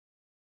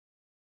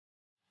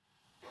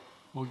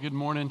Well, good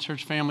morning,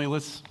 church family.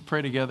 Let's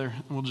pray together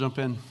and we'll jump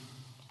in.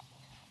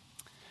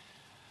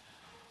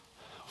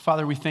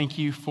 Father, we thank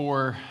you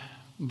for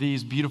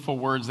these beautiful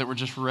words that were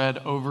just read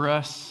over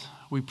us.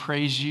 We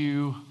praise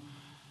you,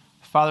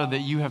 Father,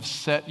 that you have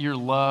set your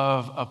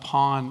love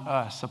upon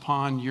us,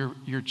 upon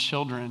your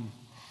children,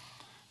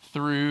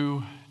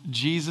 through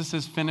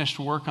Jesus' finished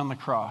work on the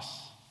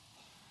cross.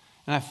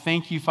 And I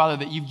thank you, Father,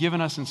 that you've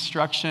given us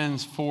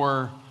instructions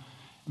for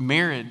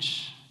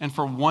marriage and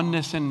for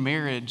oneness in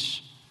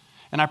marriage.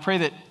 And I pray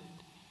that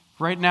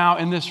right now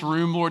in this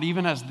room, Lord,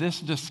 even as this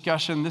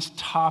discussion, this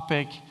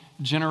topic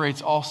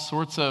generates all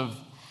sorts of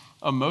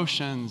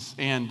emotions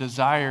and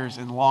desires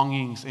and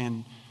longings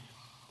and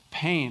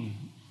pain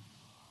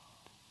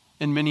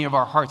in many of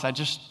our hearts, I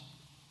just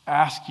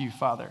ask you,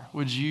 Father,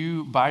 would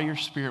you, by your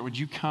Spirit, would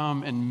you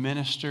come and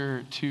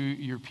minister to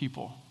your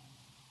people?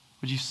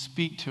 Would you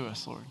speak to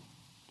us, Lord?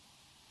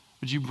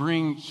 Would you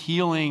bring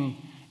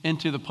healing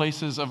into the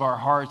places of our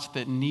hearts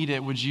that need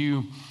it? Would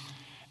you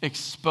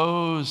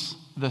expose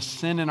the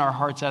sin in our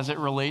hearts as it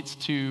relates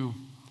to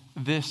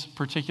this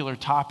particular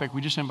topic? We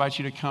just invite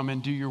you to come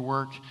and do your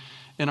work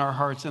in our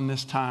hearts in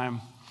this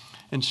time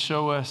and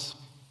show us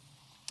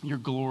your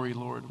glory,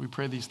 Lord. We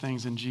pray these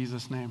things in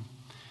Jesus' name.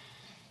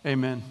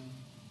 Amen.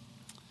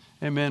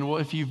 Amen. Well,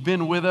 if you've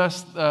been with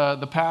us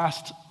the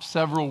past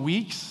several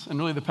weeks and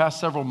really the past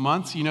several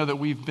months, you know that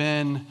we've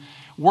been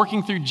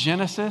working through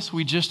Genesis.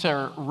 We just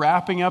are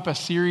wrapping up a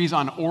series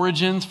on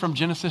origins from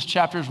Genesis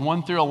chapters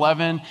 1 through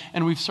 11,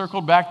 and we've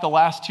circled back the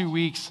last 2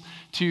 weeks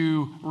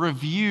to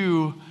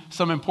review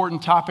some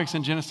important topics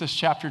in Genesis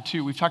chapter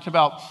 2. We've talked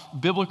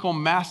about biblical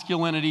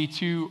masculinity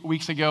 2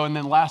 weeks ago, and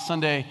then last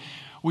Sunday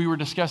we were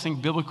discussing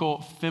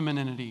biblical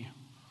femininity.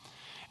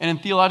 And in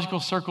theological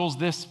circles,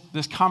 this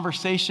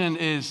conversation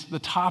the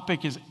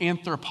topic is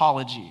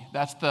anthropology.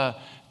 That's the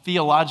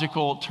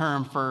theological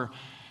term for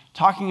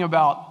talking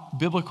about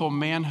biblical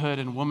manhood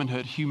and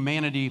womanhood,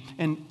 humanity.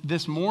 And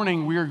this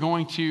morning, we are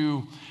going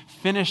to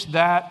finish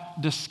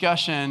that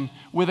discussion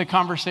with a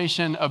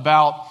conversation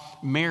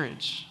about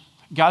marriage.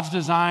 God's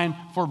design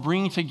for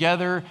bringing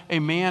together a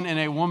man and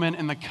a woman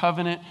in the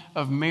covenant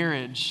of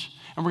marriage.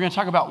 And we're going to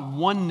talk about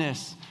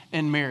oneness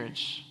in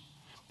marriage.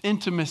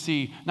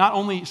 Intimacy, not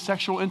only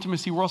sexual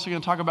intimacy, we're also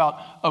going to talk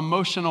about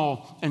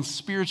emotional and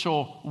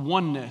spiritual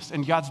oneness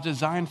and God's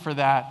design for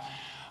that.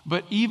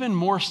 But even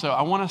more so,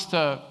 I want us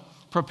to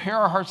prepare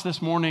our hearts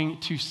this morning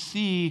to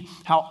see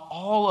how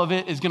all of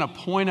it is going to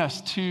point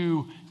us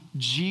to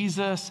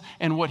Jesus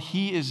and what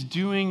he is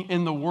doing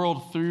in the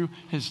world through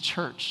his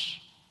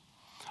church.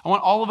 I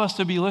want all of us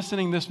to be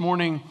listening this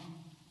morning,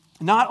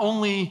 not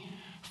only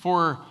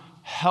for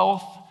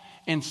health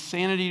and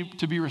sanity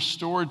to be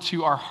restored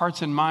to our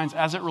hearts and minds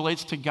as it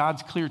relates to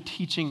God's clear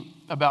teaching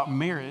about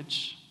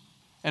marriage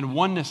and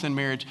oneness in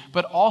marriage,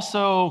 but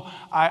also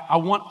I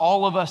want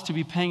all of us to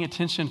be paying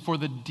attention for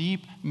the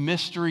deep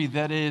mystery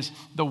that is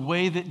the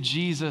way that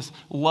Jesus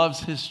loves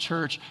his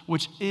church,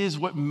 which is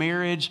what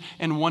marriage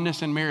and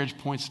oneness in marriage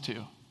points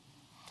to.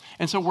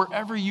 And so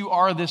wherever you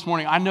are this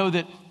morning, I know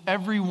that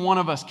every one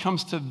of us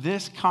comes to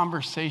this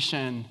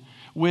conversation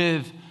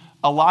with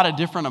a lot of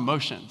different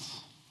emotions.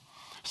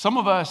 Some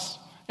of us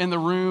in the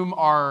room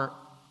are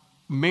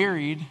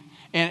married,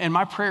 and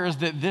my prayer is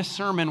that this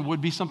sermon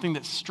would be something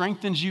that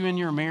strengthens you in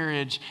your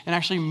marriage and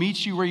actually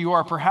meets you where you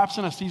are, perhaps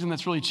in a season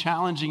that's really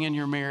challenging in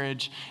your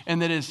marriage,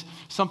 and that is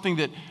something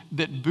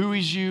that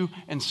buoys you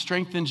and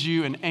strengthens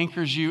you and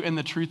anchors you in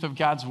the truth of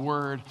God's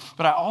word.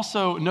 But I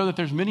also know that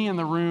there's many in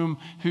the room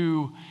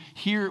who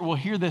will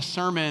hear this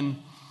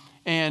sermon,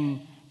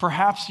 and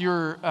perhaps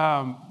you're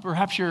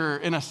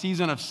in a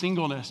season of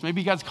singleness.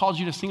 Maybe God's called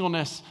you to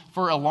singleness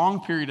for a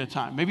long period of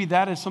time. Maybe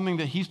that is something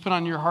that he's put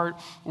on your heart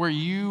where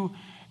you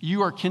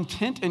are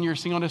content in your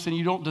singleness and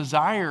you don't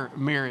desire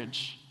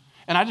marriage.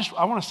 And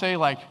I want to say,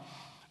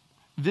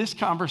 this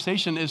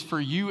conversation is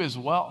for you as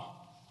well.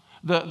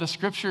 The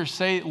scriptures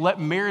say, let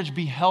marriage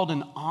be held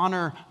in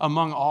honor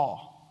among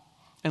all,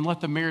 and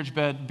let the marriage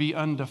bed be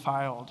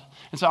undefiled.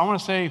 And so I want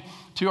to say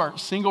to our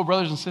single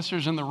brothers and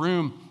sisters in the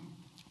room,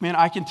 man,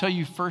 I can tell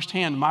you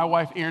firsthand, my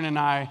wife Erin and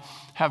I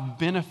have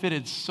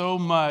benefited so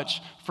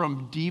much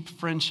from deep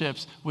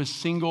friendships with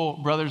single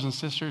brothers and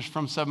sisters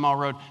from 7 Mile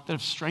Road that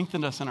have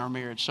strengthened us in our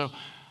marriage. So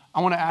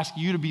I want to ask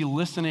you to be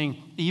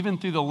listening even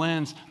through the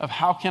lens of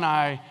how can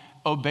I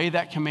obey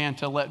that command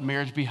to let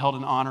marriage be held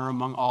in honor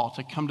among all,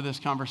 to come to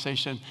this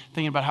conversation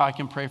thinking about how I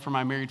can pray for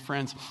my married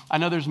friends. I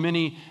know there's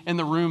many in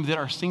the room that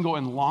are single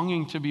and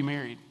longing to be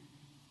married.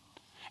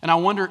 And I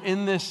wonder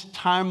in this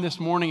time this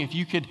morning if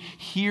you could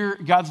hear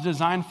God's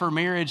design for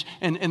marriage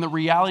and the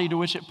reality to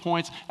which it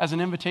points as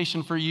an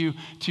invitation for you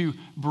to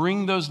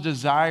bring those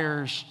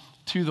desires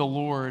to the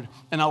Lord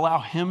and allow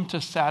him to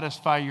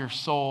satisfy your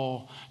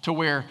soul to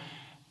where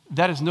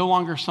that is no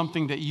longer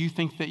something that you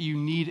think that you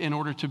need in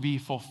order to be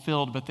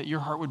fulfilled, but that your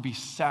heart would be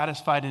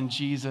satisfied in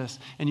Jesus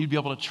and you'd be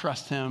able to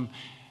trust him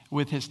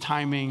with his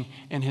timing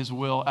and his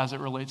will as it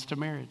relates to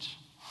marriage.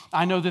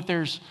 I know that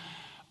there's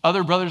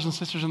Other brothers and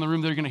sisters in the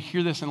room that are going to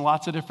hear this in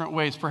lots of different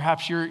ways.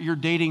 Perhaps you're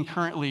dating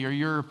currently, or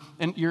you're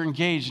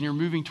engaged and you're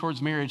moving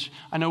towards marriage.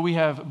 I know we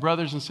have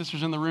brothers and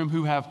sisters in the room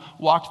who have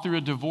walked through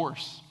a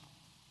divorce.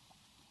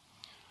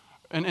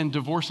 And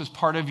divorce is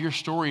part of your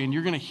story. And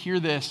you're going to hear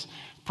this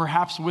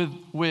perhaps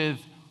with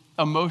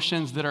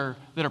emotions that are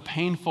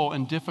painful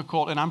and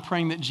difficult. And I'm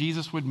praying that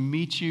Jesus would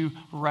meet you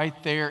right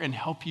there and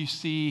help you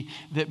see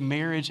that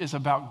marriage is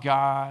about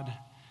God.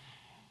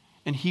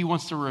 And he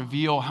wants to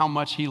reveal how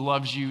much he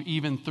loves you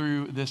even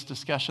through this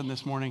discussion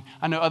this morning.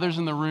 I know others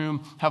in the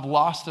room have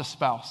lost a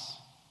spouse.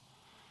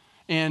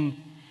 And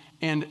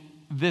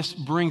this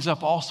brings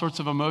up all sorts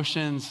of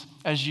emotions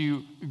as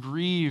you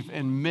grieve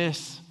and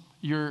miss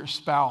your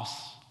spouse.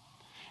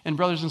 And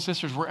brothers and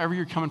sisters, wherever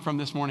you're coming from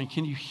this morning,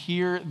 can you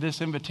hear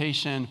this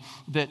invitation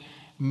that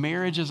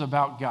marriage is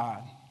about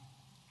God?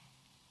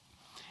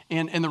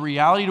 And the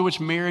reality to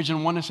which marriage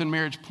and oneness in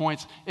marriage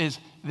points is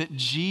that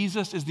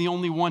Jesus is the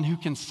only one who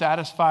can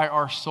satisfy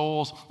our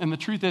souls. And the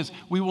truth is,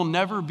 we will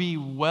never be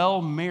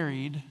well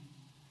married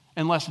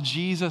unless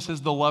Jesus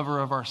is the lover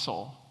of our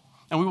soul.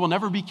 And we will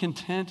never be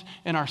content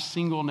in our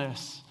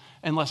singleness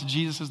unless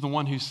Jesus is the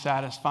one who's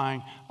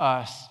satisfying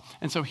us.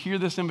 And so hear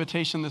this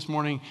invitation this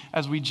morning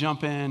as we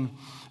jump in,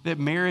 that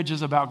marriage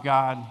is about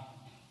God.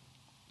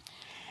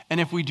 And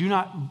if we do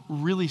not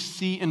really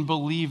see and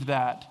believe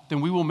that,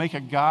 then we will make a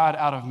God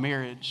out of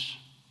marriage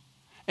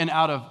and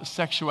out of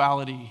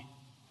sexuality.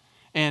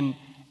 And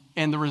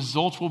the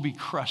results will be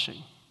crushing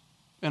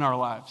in our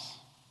lives.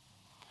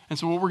 And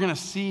so what we're going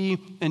to see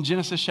in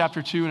Genesis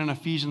chapter 2 and in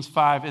Ephesians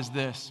 5 is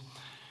this.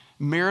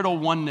 Marital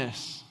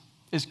oneness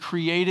is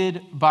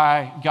created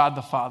by God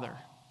the Father.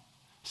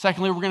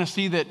 Secondly, we're going to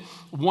see that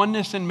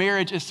oneness in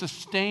marriage is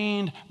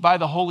sustained by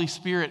the Holy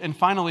Spirit. And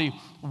finally,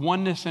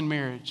 oneness in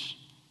marriage,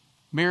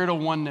 marital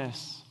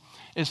oneness,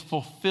 is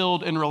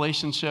fulfilled in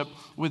relationship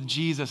with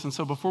Jesus. And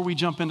so before we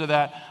jump into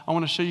that, I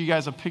want to show you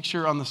guys a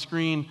picture on the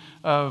screen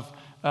of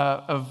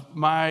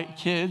my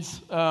kids.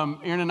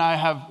 Aaron and I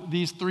have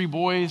these 3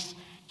 boys.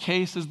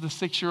 Case is the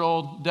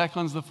 6-year-old,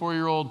 Declan's the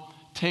 4-year-old,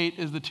 Tate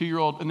is the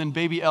 2-year-old, and then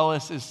baby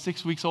Ellis is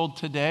 6 weeks old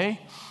today.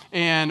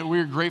 And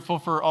we're grateful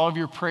for all of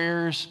your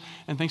prayers,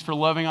 and thanks for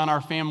loving on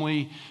our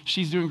family.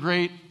 She's doing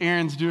great.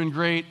 Aaron's doing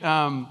great.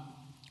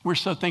 We're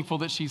so thankful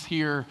that she's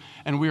here,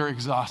 and we are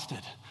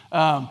exhausted.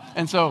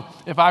 And so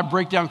if I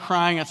break down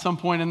crying at some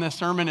point in this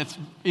sermon, it's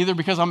either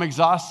because I'm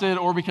exhausted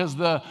or because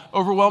the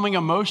overwhelming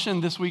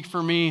emotion this week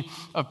for me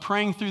of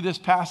praying through this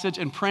passage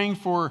and praying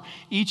for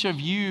each of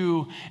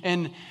you.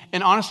 And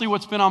honestly,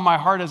 what's been on my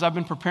heart as I've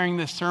been preparing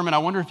this sermon, I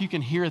wonder if you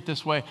can hear it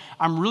this way.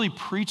 I'm really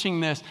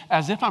preaching this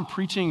as if I'm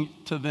preaching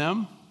to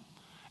them.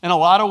 In a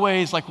lot of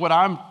ways, like what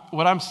I'm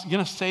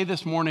going to say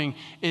this morning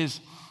is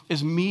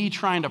me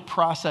trying to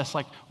process,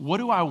 like, what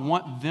do I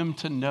want them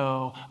to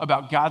know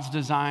about God's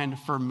design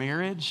for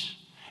marriage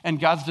and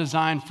God's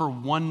design for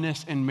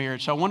oneness in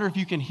marriage? So I wonder if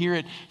you can hear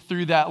it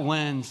through that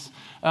lens.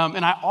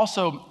 And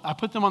I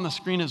put them on the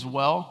screen as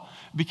well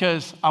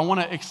because I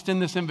want to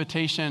extend this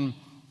invitation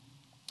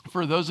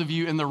for those of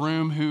you in the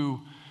room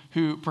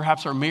who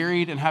perhaps are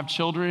married and have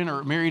children,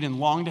 or married and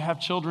long to have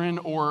children,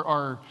 or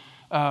are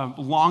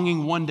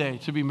longing one day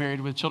to be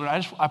married with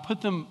children. I put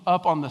them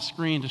up on the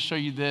screen to show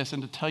you this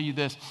and to tell you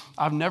this.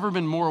 I've never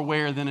been more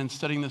aware than in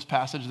studying this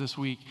passage this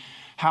week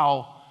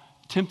how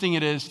tempting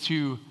it is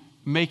to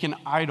make an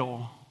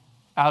idol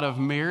out of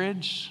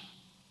marriage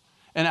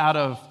and out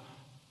of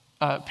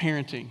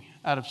parenting,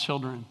 out of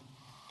children.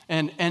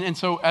 And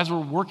so as we're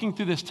working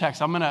through this text,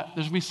 there's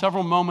going to be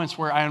several moments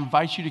where I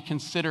invite you to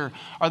consider,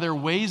 are there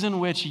ways in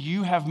which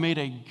you have made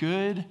a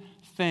good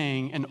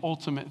thing an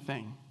ultimate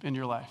thing in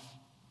your life?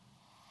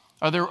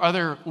 Are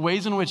there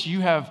ways in which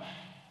you have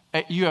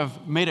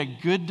made a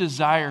good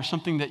desire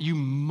something that you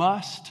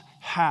must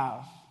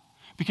have?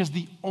 Because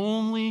the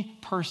only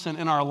person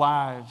in our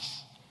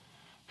lives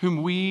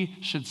whom we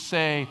should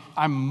say,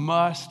 I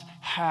must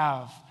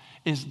have,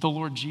 is the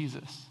Lord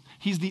Jesus.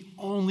 He's the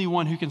only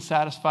one who can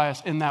satisfy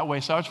us in that way.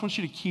 So I just want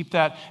you to keep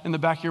that in the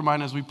back of your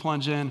mind as we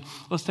plunge in.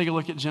 Let's take a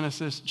look at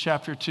Genesis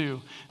chapter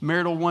 2.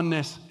 Marital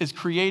oneness is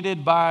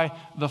created by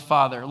the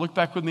Father. Look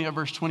back with me at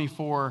verse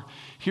 24.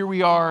 Here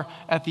we are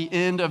at the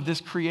end of this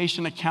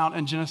creation account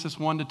in Genesis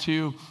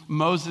 1-2.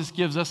 Moses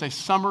gives us a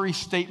summary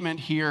statement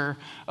here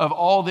of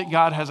all that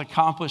God has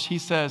accomplished. He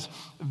says,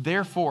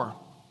 therefore,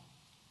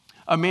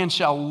 a man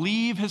shall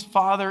leave his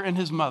father and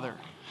his mother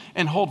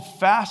and hold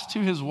fast to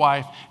his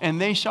wife, and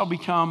they shall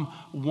become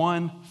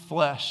one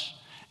flesh.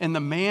 And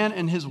the man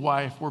and his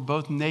wife were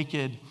both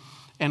naked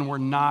and were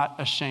not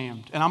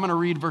ashamed. And I'm going to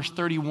read verse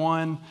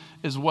 31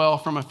 as well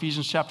from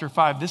Ephesians chapter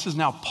 5. This is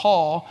now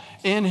Paul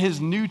in his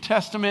New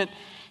Testament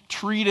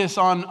treatise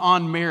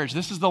on marriage.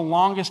 This is the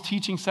longest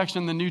teaching section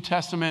in the New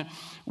Testament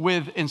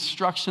with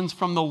instructions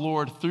from the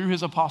Lord through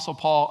his apostle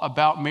Paul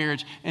about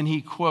marriage. And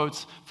he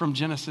quotes from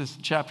Genesis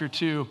chapter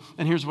 2.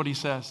 And here's what he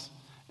says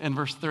in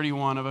verse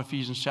 31 of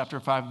Ephesians chapter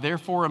 5.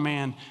 Therefore a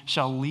man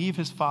shall leave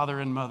his father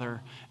and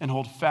mother and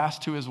hold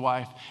fast to his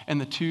wife,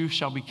 and the two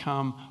shall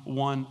become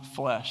one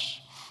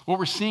flesh. What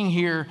we're seeing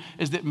here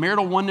is that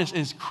marital oneness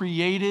is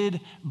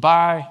created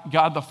by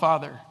God the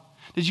Father.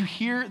 Did you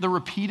hear the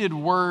repeated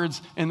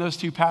words in those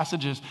two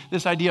passages?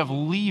 This idea of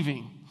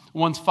leaving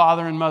one's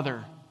father and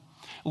mother,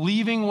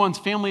 leaving one's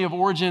family of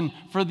origin.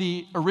 For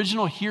the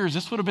original hearers,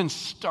 this would have been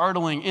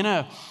startling. In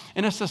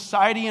a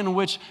society in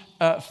which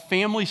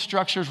family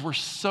structures were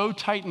so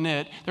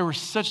tight-knit, there was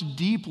such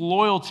deep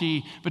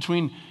loyalty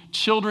between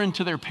children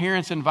to their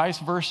parents and vice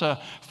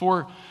versa.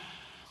 For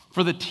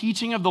the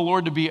teaching of the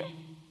Lord to be,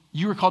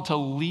 you are called to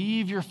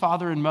leave your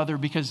father and mother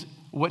because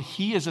what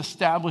he is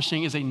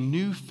establishing is a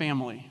new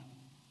family.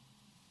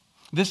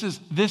 This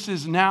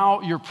is now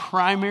your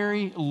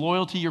primary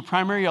loyalty, your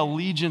primary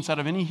allegiance out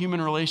of any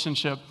human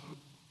relationship.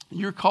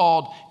 You're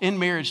called in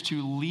marriage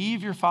to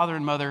leave your father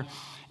and mother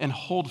and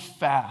hold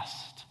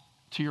fast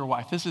to your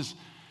wife. This is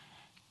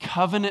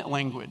covenant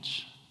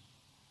language.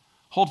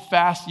 Hold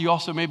fast, you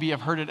also maybe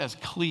have heard it as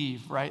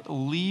cleave, right?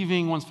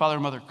 Leaving one's father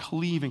and mother,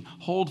 cleaving.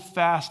 Hold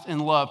fast in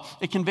love.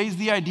 It conveys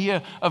the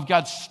idea of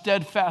God's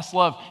steadfast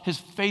love, his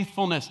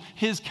faithfulness,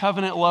 his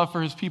covenant love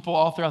for his people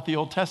all throughout the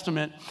Old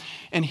Testament.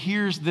 And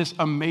here's this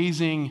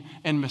amazing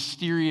and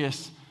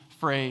mysterious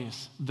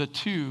phrase: the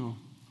two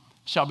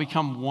shall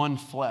become one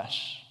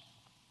flesh.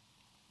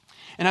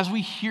 And as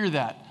we hear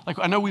that, like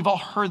I know we've all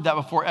heard that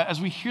before,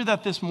 as we hear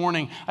that this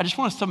morning, I just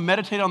want us to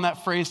meditate on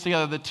that phrase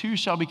together: the two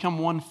shall become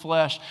one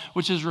flesh,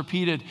 which is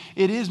repeated.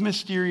 It is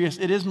mysterious,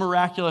 it is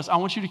miraculous. I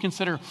want you to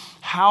consider,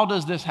 how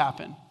does this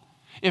happen?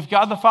 If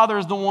God the Father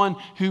is the one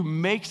who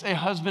makes a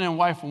husband and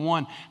wife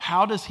one,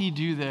 how does he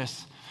do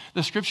this?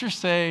 The scriptures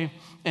say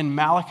in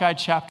Malachi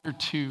chapter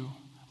 2,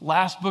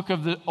 last book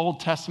of the Old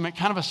Testament,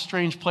 kind of a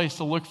strange place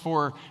to look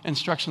for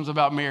instructions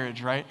about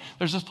marriage, right?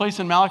 There's this place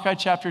in Malachi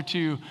chapter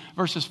 2,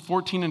 verses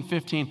 14 and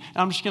 15, and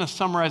I'm just going to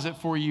summarize it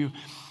for you.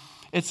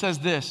 It says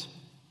this: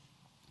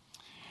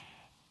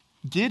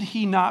 did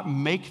he not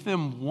make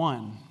them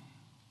one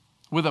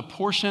with a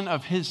portion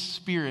of his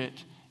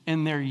spirit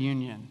in their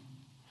union?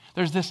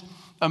 There's this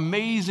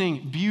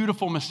amazing,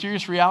 beautiful,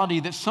 mysterious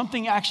reality that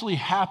something actually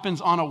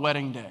happens on a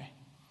wedding day.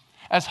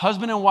 As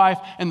husband and wife,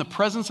 in the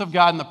presence of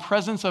God, in the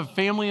presence of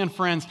family and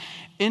friends,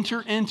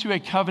 enter into a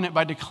covenant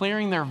by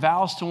declaring their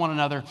vows to one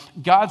another.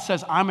 God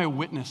says, I'm a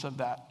witness of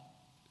that.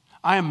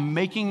 I am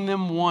making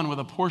them one with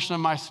a portion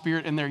of my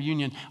spirit in their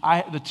union.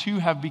 The two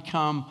have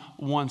become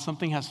one.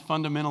 Something has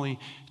fundamentally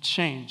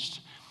changed.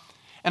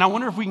 And I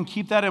wonder if we can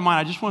keep that in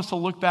mind. I just want us to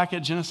look back at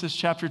Genesis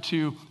chapter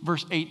 2,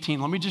 verse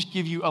 18. Let me just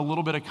give you a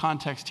little bit of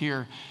context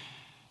here.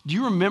 Do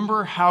you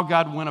remember how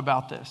God went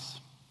about this?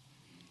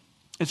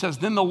 It says,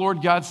 then the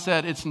Lord God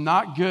said, it's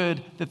not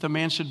good that the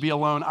man should be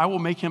alone. I will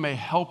make him a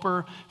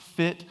helper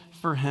fit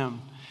for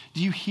him.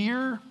 Do you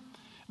hear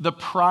the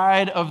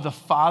pride of the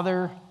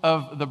father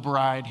of the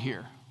bride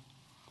here?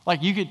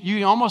 Like you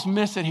can almost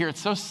miss it here. It's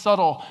so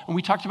subtle. And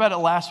we talked about it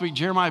last week.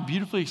 Jeremiah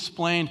beautifully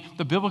explained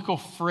the biblical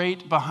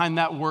freight behind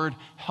that word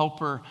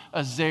helper,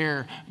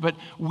 azer. But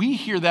we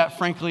hear that,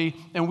 frankly,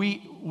 and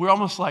we're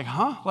almost like,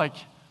 huh? Like,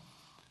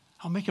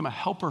 I'll make him a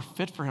helper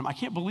fit for him. I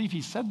can't believe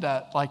he said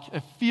that. Like,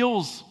 it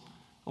feels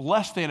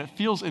less than, it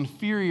feels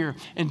inferior.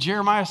 And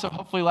Jeremiah, so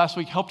hopefully last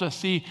week, helped us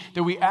see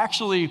that we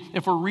actually,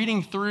 if we're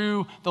reading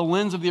through the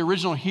lens of the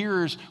original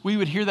hearers, we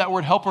would hear that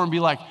word helper and be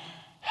like,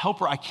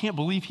 helper, I can't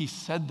believe he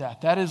said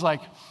that. That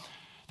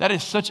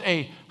is such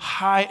a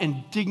high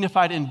and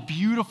dignified and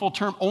beautiful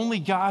term. Only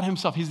God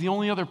himself, he's the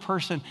only other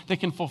person that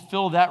can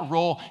fulfill that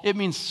role. It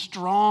means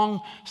strong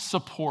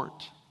support.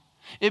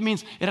 It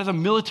means, it has a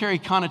military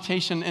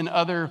connotation in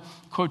other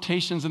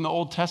quotations in the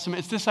Old Testament.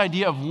 It's this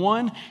idea of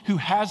one who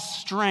has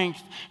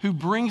strength, who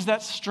brings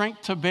that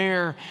strength to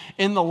bear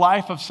in the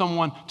life of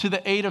someone to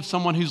the aid of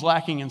someone who's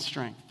lacking in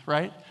strength,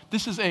 right?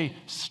 This is a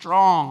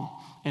strong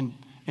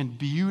and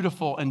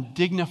beautiful and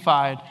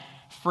dignified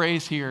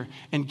phrase here.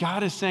 And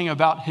God is saying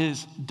about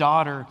his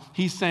daughter,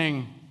 he's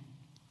saying,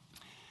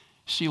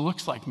 she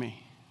looks like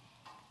me.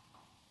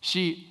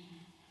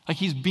 Like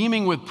he's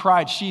beaming with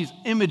pride. She's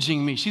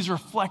imaging me. She's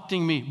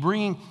reflecting me,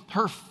 bringing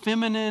her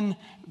feminine,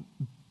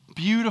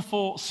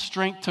 beautiful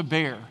strength to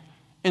bear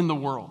in the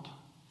world.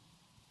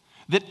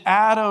 That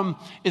Adam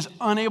is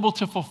unable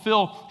to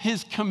fulfill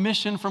his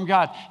commission from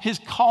God, his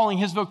calling,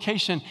 his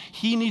vocation.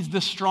 He needs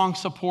the strong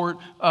support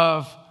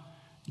of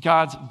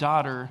God's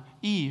daughter,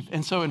 Eve.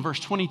 And so in verse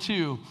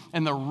 22,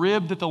 and the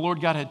rib that the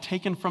Lord God had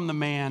taken from the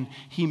man,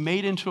 he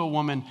made into a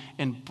woman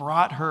and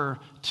brought her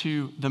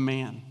to the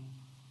man.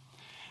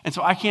 And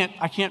so I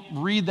can't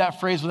read that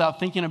phrase without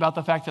thinking about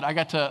the fact that I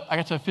got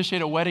to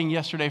officiate a wedding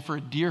yesterday for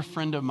a dear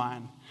friend of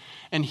mine.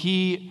 And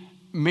he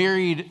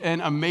married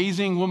an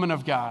amazing woman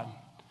of God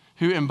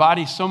who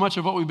embodies so much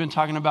of what we've been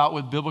talking about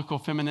with biblical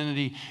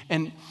femininity.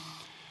 And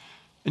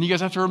you guys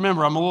have to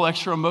remember, I'm a little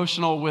extra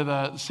emotional with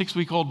a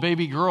 6-week-old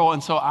baby girl.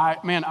 And so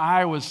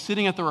I was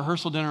sitting at the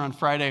rehearsal dinner on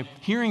Friday,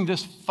 hearing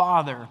this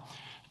father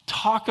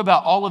talk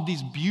about all of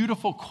these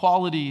beautiful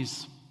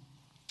qualities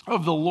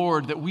of the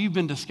Lord that we've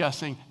been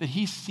discussing that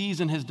he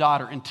sees in his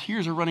daughter, and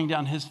tears are running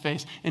down his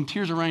face and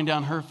tears are running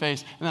down her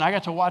face. And then I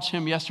got to watch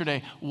him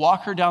yesterday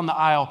walk her down the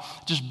aisle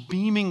just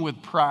beaming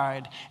with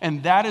pride.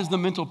 And that is the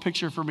mental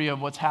picture for me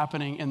of what's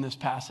happening in this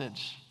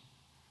passage.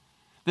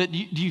 Do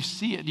you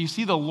see it? Do you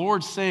see the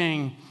Lord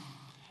saying,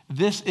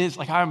 this is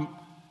like,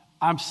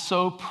 I'm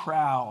so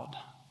proud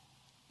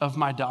of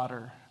my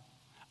daughter.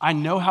 I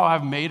know how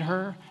I've made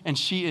her, and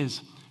she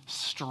is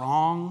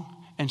strong,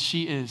 and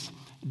she is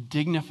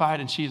dignified,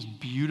 and she is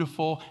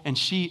beautiful, and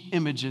she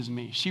images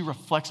me. She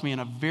reflects me in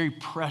a very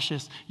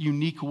precious,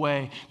 unique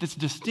way that's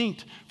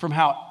distinct from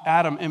how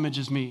Adam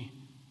images me,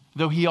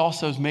 though he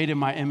also is made in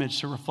my image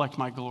to reflect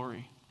my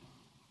glory.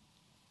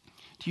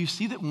 Do you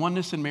see that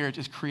oneness in marriage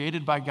is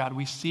created by God?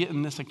 We see it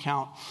in this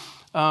account.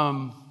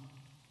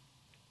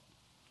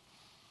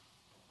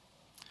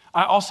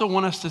 I also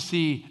want us to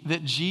see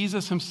that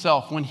Jesus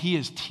himself, when he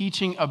is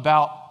teaching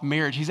about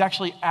marriage, he's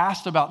actually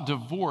asked about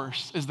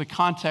divorce is the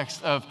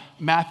context of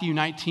Matthew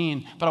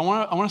 19. But I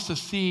want us to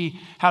see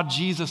how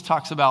Jesus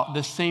talks about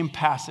this same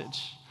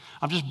passage.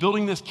 I'm just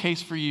building this case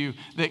for you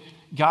that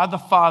God the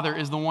Father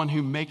is the one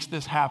who makes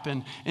this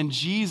happen. And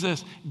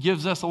Jesus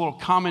gives us a little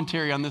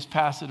commentary on this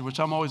passage, which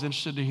I'm always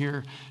interested to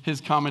hear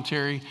his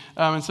commentary.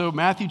 And so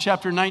Matthew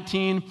chapter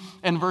 19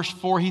 and verse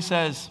 4, he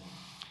says,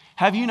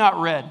 "Have you not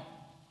read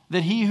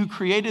that he who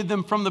created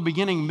them from the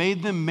beginning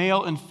made them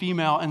male and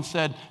female, and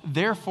said,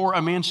 therefore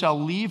a man shall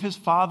leave his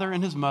father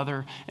and his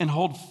mother and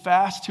hold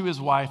fast to his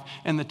wife,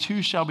 and the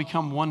two shall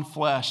become one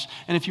flesh."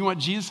 And if you want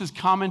Jesus'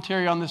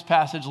 commentary on this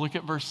passage, look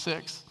at verse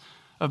 6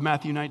 of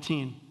Matthew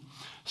 19.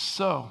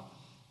 "So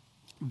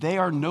they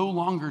are no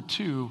longer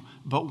two,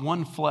 but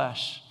one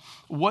flesh.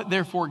 What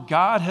therefore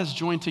God has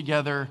joined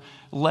together,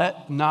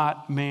 let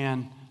not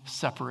man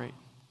separate."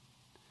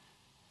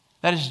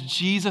 That is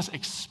Jesus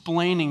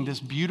explaining this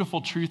beautiful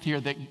truth here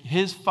that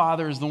his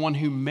Father is the one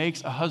who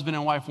makes a husband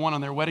and wife one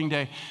on their wedding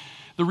day.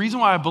 The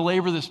reason why I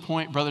belabor this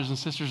point, brothers and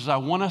sisters, is I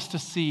want us to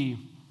see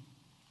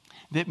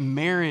that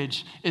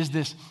marriage is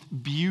this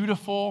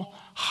beautiful,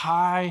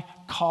 high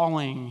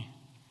calling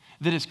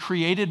that is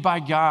created by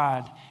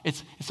God.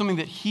 It's something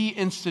that he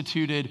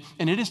instituted,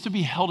 and it is to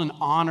be held in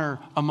honor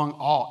among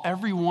all.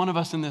 Every one of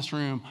us in this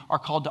room are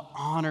called to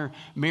honor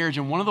marriage.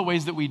 And one of the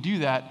ways that we do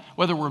that,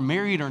 whether we're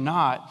married or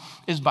not,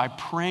 is by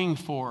praying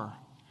for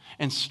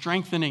and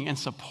strengthening and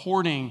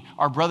supporting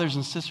our brothers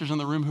and sisters in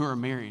the room who are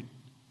married.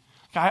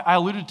 I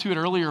alluded to it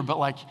earlier, but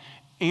like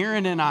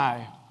Aaron and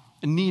I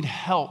need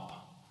help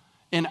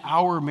in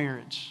our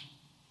marriage.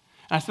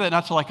 And I say that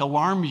not to like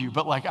alarm you,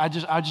 but like I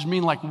just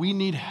mean like we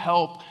need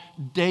help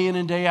day in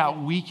and day out,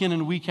 week in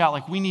and week out.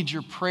 Like we need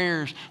your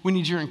prayers. We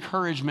need your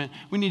encouragement.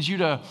 We need you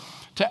to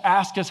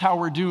ask us how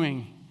we're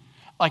doing.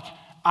 Like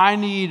I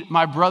need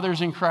my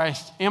brothers in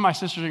Christ and my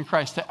sisters in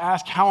Christ to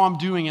ask how I'm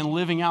doing in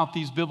living out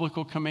these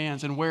biblical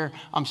commands and where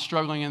I'm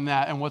struggling in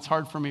that and what's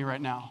hard for me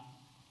right now.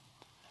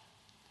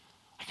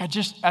 Like I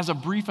just, as a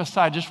brief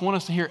aside, just want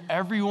us to hear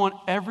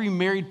every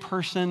married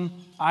person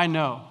I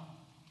know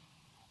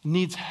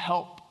needs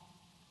help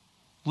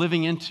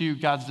living into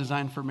God's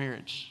design for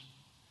marriage.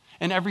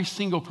 And every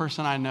single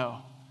person I know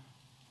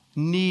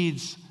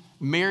needs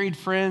married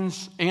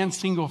friends and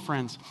single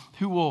friends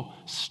who will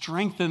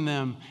strengthen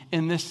them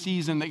in this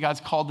season that God's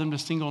called them to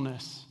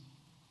singleness.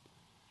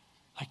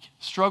 Like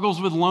struggles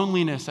with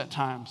loneliness at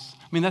times.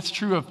 I mean, that's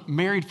true of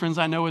married friends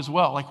I know as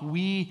well. Like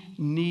we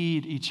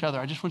need each other.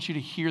 I just want you to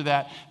hear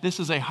that.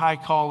 This is a high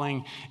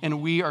calling, and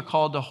we are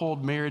called to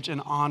hold marriage in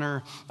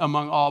honor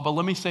among all. But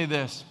let me say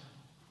this.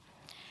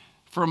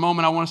 For a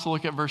moment, I want us to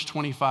look at verse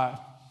 25.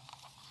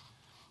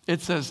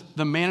 It says,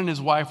 "The man and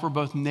his wife were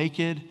both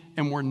naked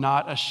and were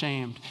not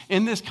ashamed."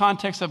 In this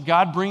context of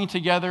God bringing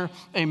together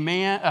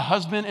a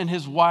husband and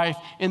his wife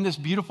in this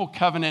beautiful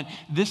covenant,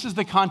 this is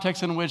the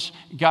context in which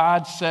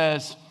God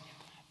says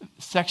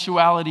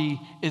sexuality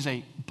is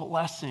a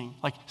blessing.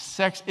 Like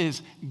sex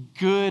is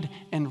good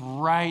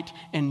and right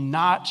and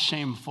not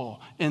shameful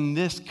in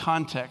this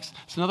context.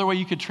 So another way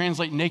you could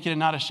translate naked and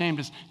not ashamed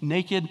is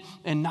naked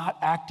and not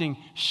acting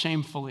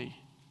shamefully.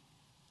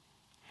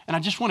 And I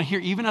just want to hear,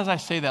 even as I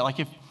say that, like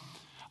if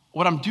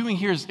what I'm doing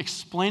here is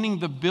explaining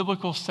the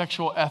biblical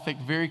sexual ethic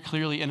very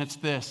clearly, and it's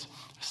this: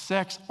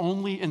 sex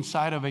only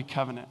inside of a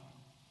covenant.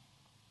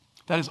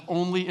 That is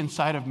only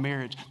inside of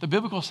marriage. The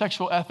biblical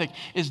sexual ethic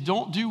is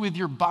don't do with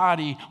your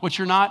body what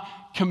you're not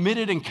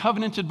committed and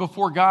covenanted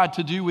before God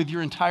to do with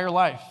your entire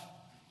life.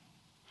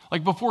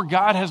 Like before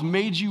God has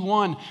made you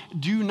one,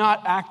 do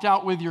not act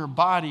out with your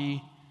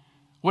body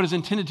what is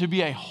intended to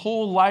be a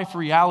whole life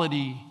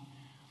reality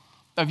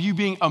of you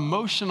being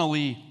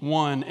emotionally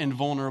one and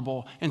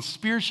vulnerable and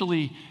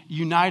spiritually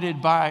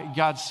united by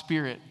God's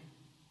Spirit.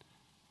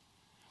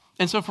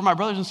 And so for my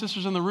brothers and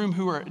sisters in the room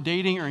who are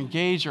dating or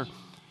engaged or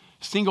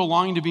single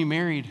longing to be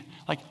married,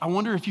 like I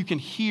wonder if you can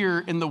hear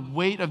in the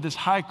weight of this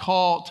high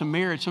call to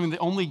marriage, something that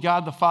only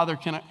God the Father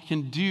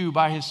can do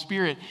by his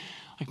Spirit.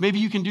 Like maybe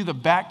you can do the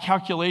back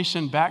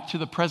calculation back to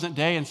the present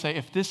day and say,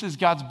 if this is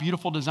God's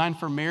beautiful design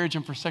for marriage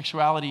and for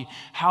sexuality,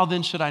 how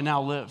then should I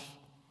now live?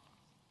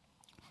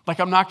 Like,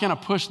 I'm not going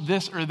to push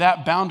this or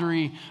that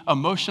boundary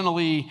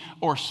emotionally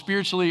or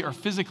spiritually or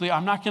physically.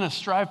 I'm not going to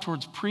strive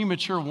towards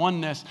premature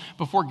oneness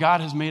before God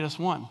has made us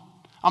one.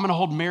 I'm going to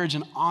hold marriage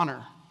in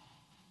honor.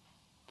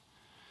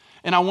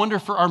 And I wonder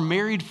for our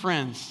married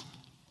friends,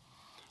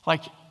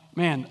 like,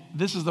 man,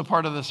 this is the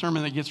part of the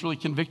sermon that gets really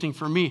convicting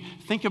for me.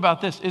 Think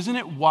about this. Isn't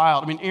it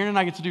wild? I mean, Aaron and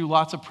I get to do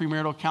lots of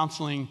premarital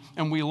counseling,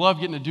 and we love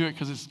getting to do it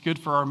because it's good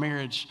for our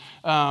marriage.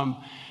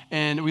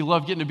 And we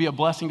love getting to be a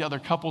blessing to other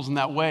couples in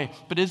that way.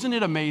 But isn't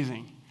it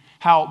amazing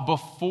how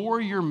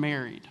before you're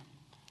married,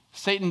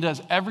 Satan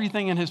does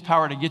everything in his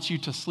power to get you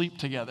to sleep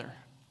together.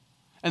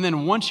 And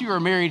then once you are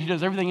married, he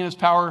does everything in his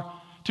power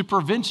to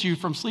prevent you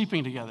from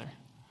sleeping together.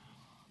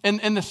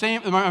 And the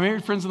same, my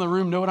married friends in the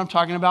room know what I'm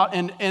talking about.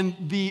 And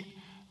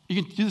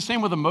you can do the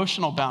same with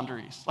emotional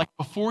boundaries. Like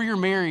before you're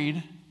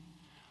married,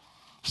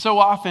 so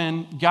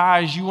often,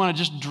 guys, you want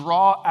to just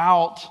draw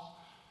out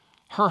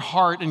her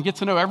heart and get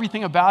to know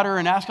everything about her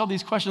and ask all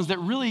these questions that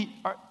really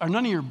are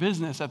none of your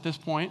business at this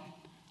point.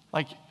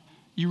 Like,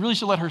 you really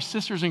should let her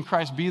sisters in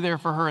Christ be there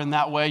for her in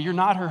that way. You're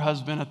not her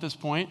husband at this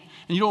point,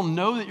 and you don't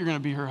know that you're going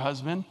to be her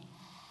husband.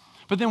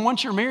 But then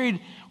once you're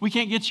married, we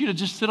can't get you to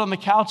just sit on the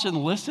couch and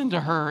listen to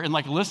her and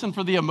like listen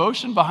for the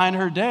emotion behind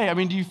her day. I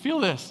mean, do you feel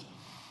this?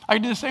 I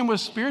do the same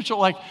with spiritual.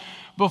 Like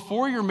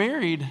before you're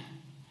married,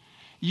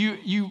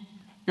 you're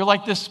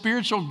like this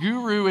spiritual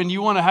guru and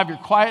you want to have your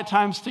quiet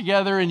times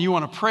together and you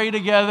want to pray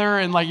together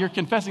and like you're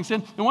confessing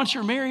sin. And once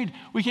you're married,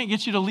 we can't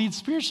get you to lead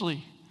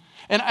spiritually.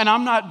 And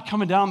I'm not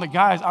coming down on the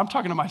guys. I'm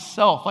talking to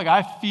myself. Like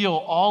I feel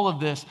all of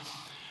this.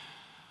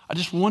 I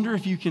just wonder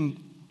if you can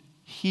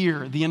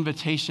hear the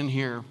invitation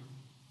here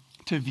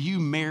to view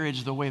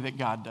marriage the way that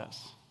God does.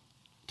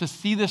 To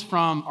see this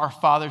from our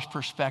Father's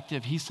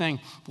perspective. He's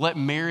saying, let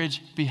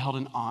marriage be held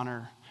in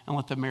honor and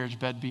let the marriage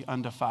bed be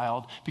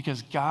undefiled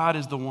because God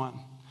is the one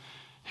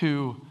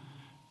who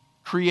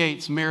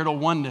creates marital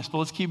oneness. But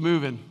let's keep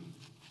moving.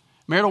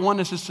 Marital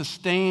oneness is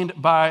sustained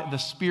by the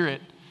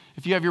Spirit.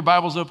 If you have your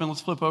Bibles open,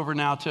 let's flip over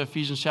now to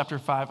Ephesians chapter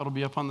 5. It'll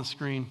be up on the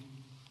screen.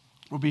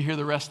 We'll be here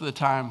the rest of the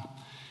time.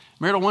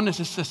 Marital oneness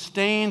is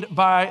sustained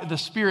by the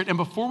Spirit. And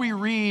before we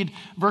read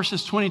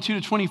verses 22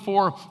 to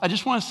 24, I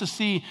just want us to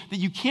see that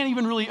you can't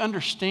even really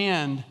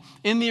understand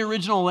in the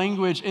original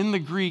language, in the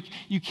Greek,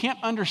 you can't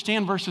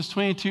understand verses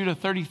 22 to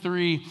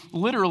 33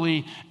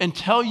 literally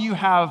until you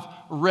have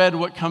read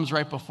what comes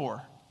right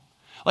before.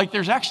 Like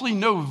there's actually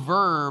no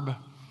verb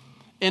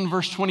in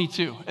verse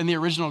 22 in the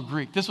original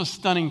Greek. This was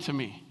stunning to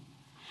me.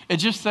 It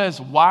just says,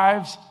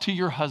 wives to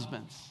your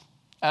husbands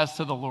as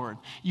to the Lord.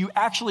 You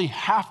actually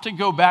have to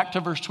go back to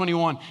verse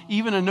 21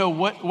 even to know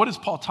what is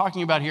Paul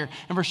talking about here.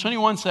 And verse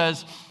 21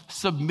 says,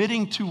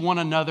 submitting to one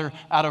another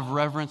out of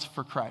reverence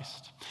for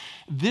Christ.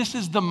 This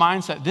is the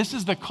mindset. This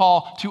is the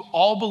call to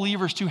all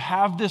believers to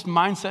have this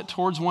mindset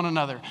towards one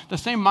another. The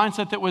same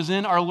mindset that was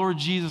in our Lord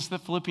Jesus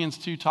that Philippians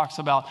 2 talks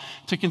about,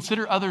 to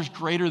consider others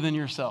greater than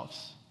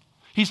yourselves.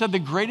 He said, the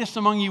greatest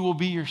among you will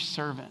be your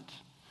servant.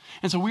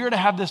 And so we are to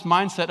have this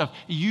mindset of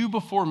you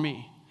before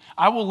me.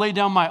 I will lay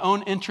down my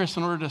own interests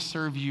in order to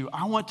serve you.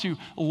 I want to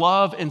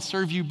love and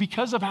serve you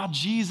because of how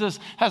Jesus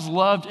has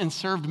loved and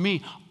served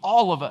me.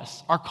 All of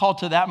us are called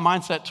to that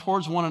mindset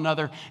towards one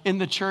another in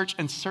the church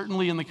and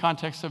certainly in the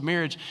context of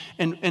marriage.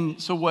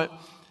 And so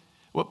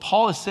what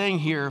Paul is saying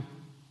here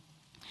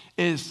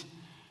is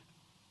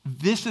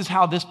this is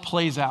how this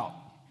plays out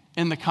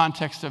in the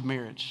context of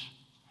marriage.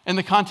 In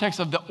the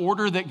context of the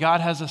order that God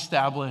has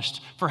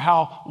established for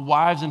how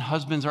wives and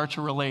husbands are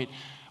to relate.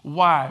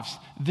 Wives,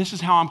 this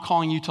is how I'm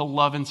calling you to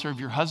love and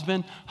serve your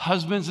husband.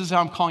 Husbands, this is how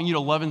I'm calling you to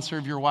love and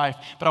serve your wife.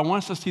 But I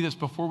want us to see this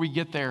before we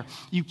get there.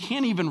 You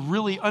can't even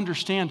really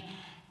understand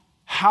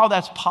how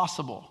that's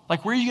possible.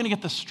 Like, where are you going to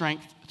get the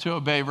strength to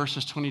obey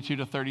verses 22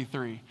 to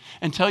 33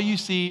 until you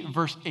see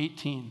verse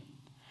 18?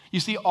 You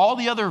see, all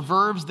the other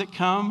verbs that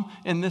come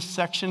in this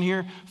section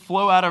here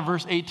flow out of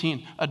verse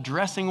 18.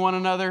 Addressing one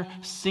another,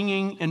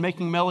 singing and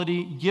making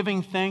melody,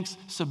 giving thanks,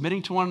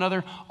 submitting to one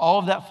another. All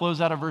of that flows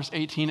out of verse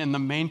 18. And the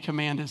main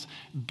command is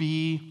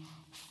be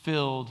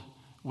filled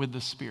with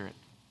the Spirit.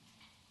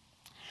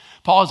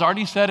 Paul has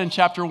already said in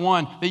chapter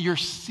 1 that you're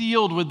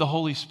sealed with the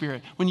Holy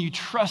Spirit. When you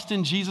trust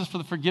in Jesus for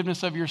the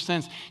forgiveness of your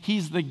sins,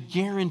 he's the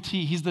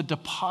guarantee, he's the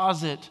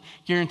deposit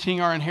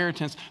guaranteeing our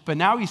inheritance. But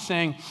now he's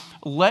saying,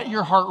 let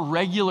your heart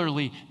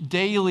regularly,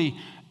 daily,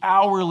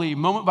 hourly,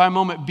 moment by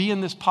moment be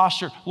in this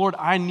posture. Lord,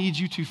 I need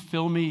you to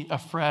fill me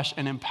afresh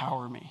and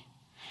empower me.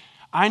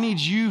 I need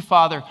you,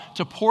 Father,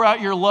 to pour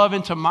out your love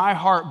into my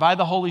heart by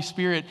the Holy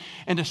Spirit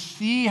and to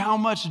see how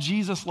much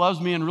Jesus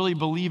loves me and really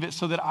believe it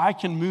so that I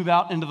can move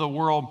out into the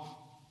world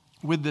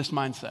with this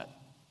mindset.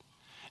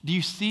 Do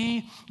you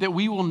see that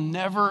we will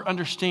never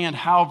understand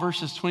how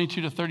verses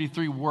 22 to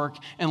 33 work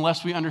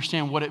unless we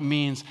understand what it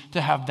means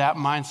to have that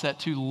mindset,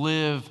 to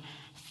live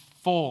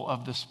full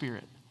of the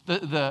Spirit?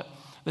 The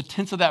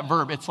tense of that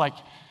verb, it's like,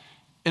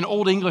 in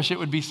Old English it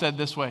would be said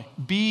this way,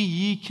 be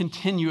ye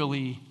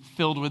continually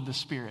filled with the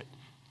Spirit.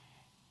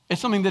 It's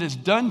something that is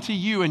done to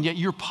you, and yet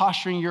you're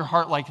posturing your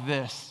heart like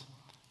this.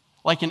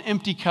 like an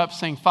empty cup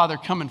saying, Father,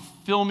 come and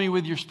fill me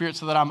with your Spirit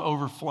so that I'm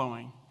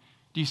overflowing.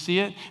 Do you see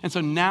it? And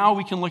so now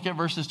we can look at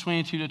verses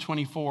 22 to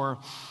 24.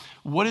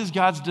 What is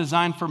God's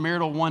design for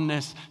marital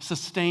oneness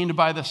sustained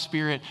by the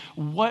Spirit?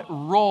 What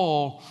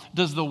role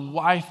does the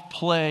wife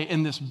play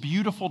in this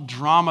beautiful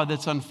drama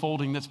that's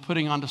unfolding, that's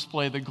putting on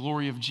display the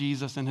glory of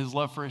Jesus and his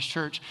love for his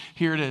church?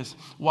 Here it is.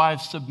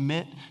 Wives,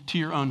 submit to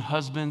your own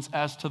husbands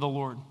as to the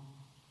Lord.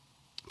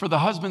 For the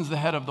husband's the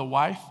head of the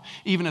wife,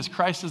 even as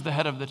Christ is the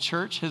head of the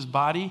church, his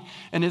body,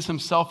 and is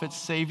himself its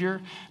Savior.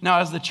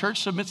 Now, as the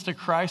church submits to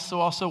Christ, so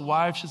also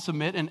wives should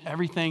submit in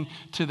everything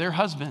to their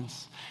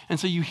husbands. And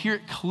so you hear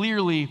it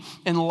clearly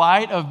in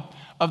light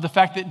of the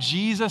fact that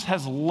Jesus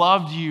has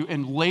loved you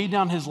and laid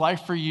down his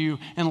life for you,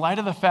 in light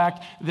of the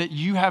fact that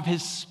you have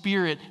his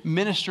Spirit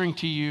ministering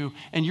to you,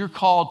 and you're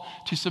called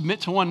to submit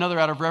to one another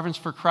out of reverence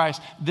for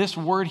Christ. This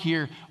word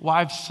here,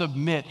 wives,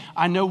 submit.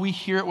 I know we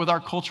hear it with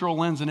our cultural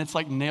lens, and it's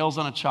like nails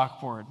on a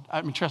chalkboard.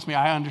 I mean, trust me,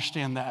 I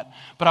understand that.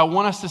 But I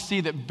want us to see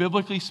that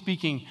biblically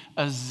speaking,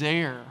 a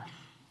zer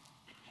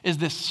is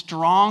this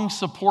strong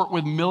support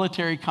with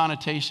military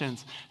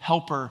connotations,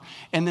 helper.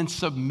 And then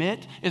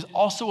submit is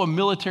also a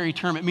military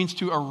term. It means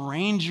to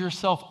arrange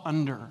yourself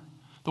under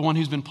the one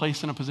who's been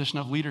placed in a position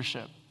of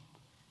leadership.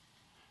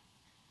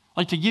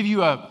 Like, to give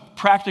you a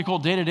practical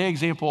day-to-day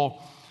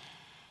example,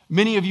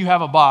 many of you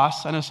have a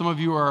boss. I know some of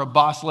you are a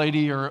boss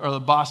lady or a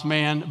boss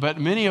man, but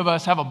many of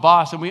us have a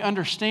boss, and we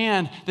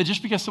understand that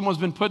just because someone's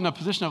been put in a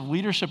position of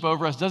leadership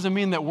over us doesn't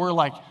mean that we're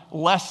like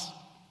less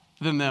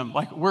than them.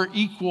 Like, we're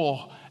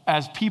equal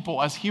as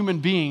people, as human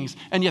beings,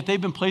 and yet they've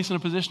been placed in a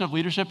position of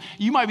leadership.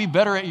 You might be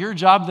better at your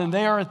job than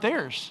they are at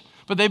theirs,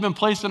 but they've been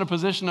placed in a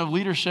position of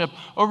leadership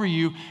over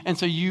you, and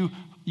so you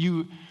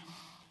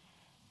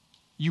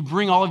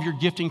bring all of your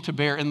gifting to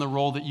bear in the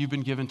role that you've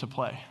been given to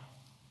play.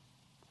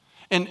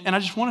 And I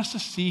just want us to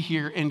see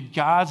here in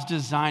God's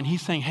design,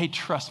 he's saying, hey,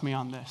 trust me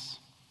on this.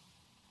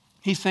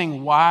 He's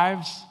saying,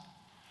 wives,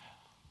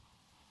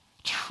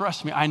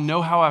 trust me, I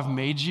know how I've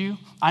made you.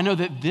 I know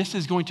that this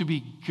is going to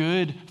be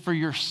good for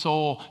your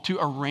soul to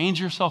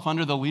arrange yourself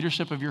under the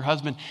leadership of your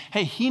husband.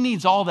 Hey, he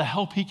needs all the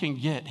help he can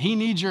get. He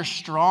needs your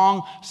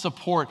strong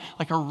support.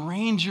 Like,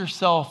 arrange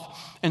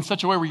yourself in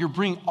such a way where you're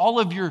bringing all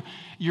of your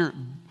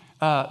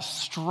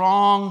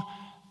strong,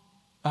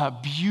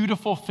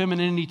 beautiful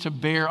femininity to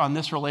bear on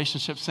this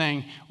relationship,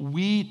 saying,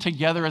 we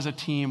together as a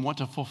team want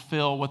to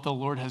fulfill what the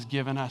Lord has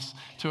given us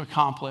to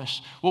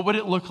accomplish. What would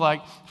it look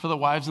like for the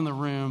wives in the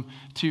room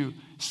to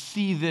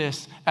see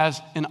this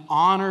as an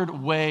honored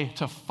way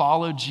to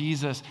follow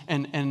Jesus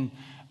and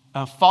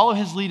follow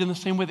his lead in the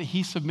same way that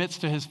he submits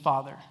to his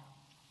Father?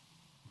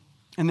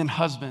 And then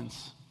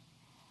husbands,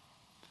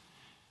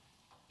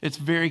 it's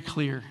very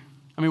clear.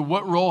 I mean,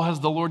 what role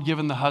has the Lord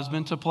given the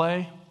husband to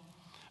play?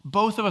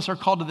 Both of us are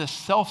called to this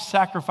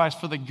self-sacrifice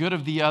for the good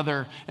of the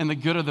other and the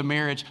good of the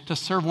marriage, to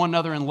serve one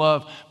another in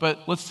love.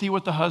 But let's see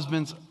what the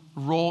husband's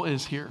role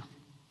is here.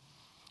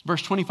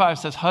 Verse 25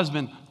 says,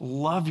 husband,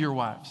 love your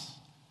wives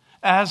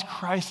as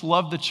Christ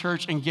loved the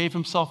church and gave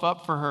himself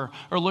up for her.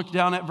 Or look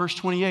down at verse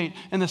 28.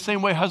 In the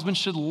same way, husbands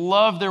should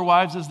love their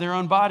wives as their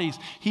own bodies.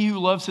 He who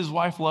loves his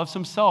wife loves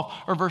himself.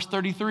 Or verse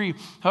 33,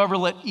 however,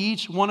 let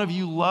each one of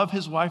you love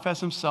his wife as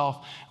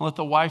himself, and let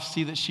the wife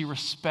see that she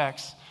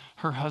respects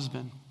her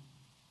husband.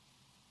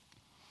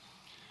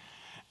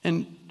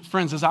 And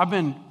friends, as I've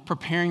been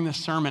preparing this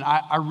sermon,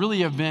 I really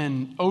have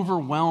been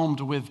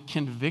overwhelmed with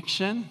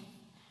conviction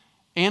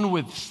and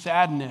with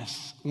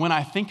sadness when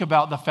I think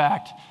about the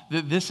fact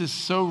that this is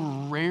so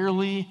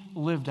rarely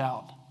lived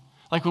out.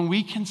 Like, when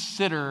we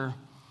consider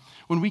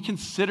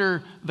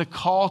the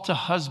call to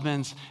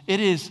husbands, it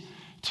is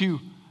to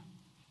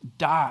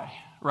die,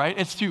 right?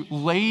 It's to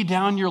lay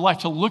down your life,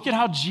 to look at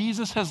how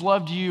Jesus has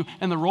loved you,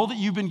 and the role that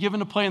you've been given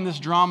to play in this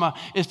drama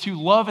is to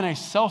love in a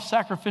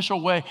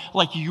self-sacrificial way.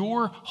 Like,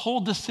 your whole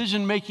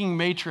decision-making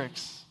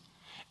matrix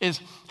is,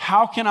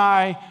 how can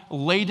I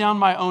lay down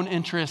my own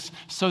interests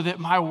so that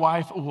my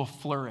wife will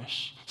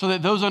flourish, so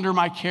that those under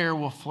my care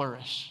will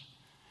flourish?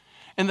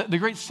 And the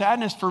great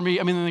sadness for me,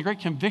 and the great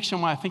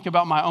conviction when I think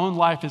about my own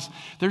life is,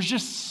 there's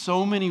just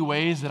so many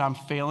ways that I'm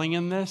failing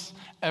in this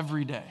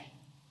every day.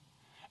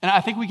 And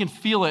I think we can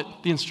feel it,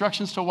 the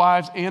instructions to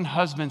wives and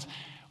husbands.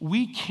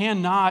 We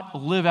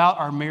cannot live out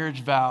our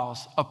marriage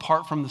vows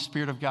apart from the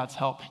Spirit of God's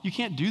help. You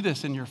can't do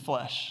this in your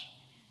flesh.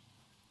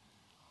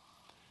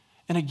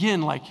 And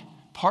again, like,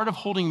 part of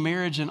holding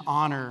marriage in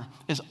honor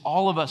is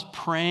all of us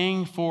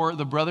praying for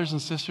the brothers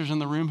and sisters in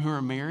the room who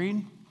are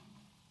married,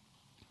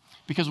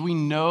 because we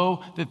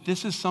know that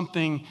this is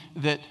something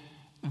that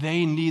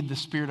they need the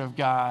Spirit of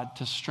God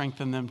to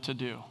strengthen them to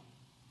do.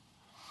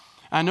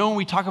 I know when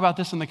we talk about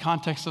this in the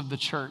context of the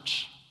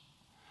church,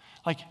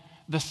 like,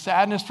 the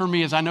sadness for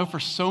me is, I know for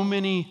so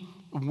many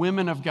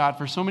women of God,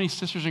 for so many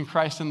sisters in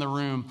Christ in the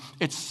room,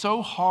 it's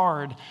so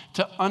hard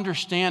to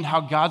understand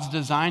how God's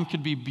design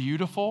could be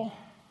beautiful,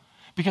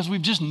 because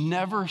we've just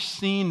never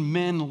seen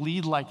men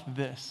lead like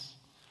this.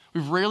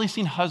 We've rarely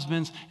seen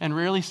husbands and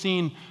rarely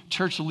seen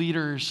church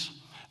leaders,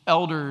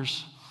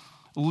 elders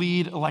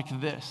lead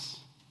like this.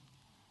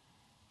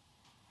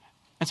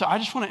 And so I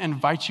just want to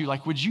invite you,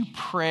 would you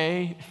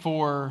pray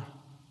for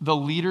the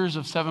leaders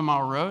of 7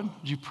 Mile Road?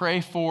 Would you pray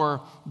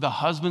for the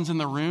husbands in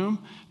the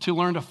room to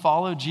learn to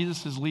follow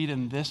Jesus' lead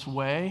in this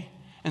way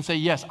and say,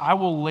 yes, I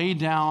will lay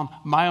down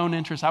my own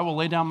interests. I will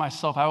lay down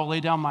myself. I will lay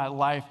down my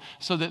life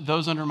so that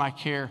those under my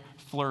care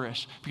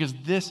flourish. Because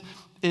this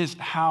is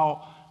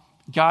how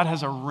God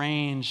has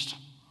arranged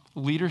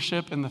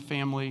leadership in the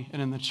family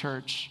and in the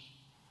church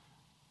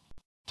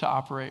to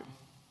operate.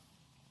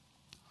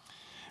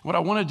 What I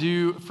want to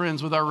do,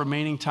 friends, with our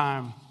remaining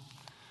time,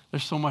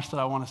 there's so much that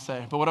I want to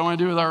say, but what I want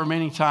to do with our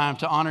remaining time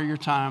to honor your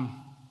time,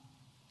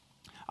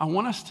 I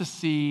want us to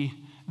see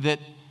that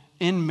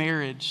in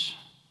marriage,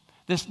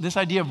 this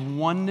idea of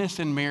oneness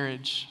in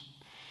marriage,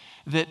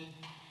 that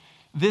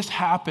this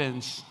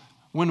happens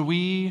when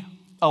we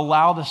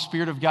allow the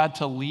Spirit of God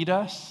to lead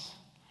us.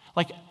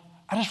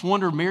 I just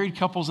wonder, married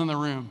couples in the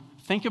room,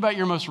 think about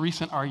your most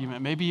recent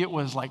argument. Maybe it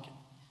was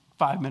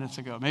 5 minutes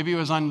ago. Maybe it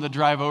was on the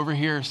drive over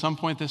here at some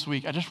point this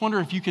week. I just wonder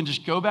if you can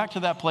just go back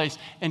to that place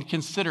and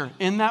consider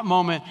in that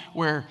moment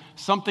where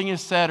something is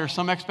said or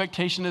some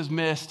expectation is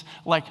missed,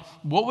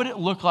 what would it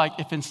look like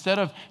if instead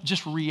of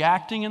just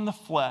reacting in the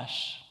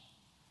flesh,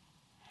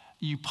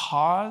 you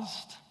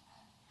paused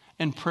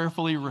and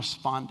prayerfully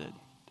responded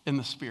in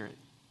the Spirit?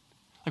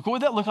 What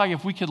would that look like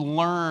if we could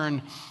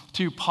learn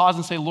to pause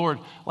and say, Lord,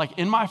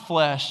 in my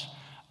flesh,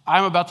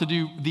 I'm about to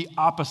do the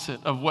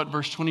opposite of what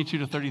verse 22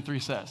 to 33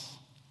 says.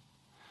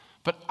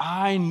 But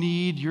I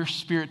need your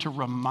Spirit to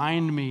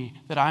remind me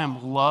that I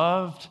am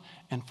loved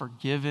and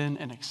forgiven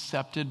and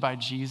accepted by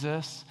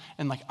Jesus.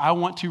 And I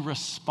want to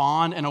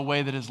respond in a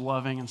way that is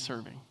loving and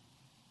serving.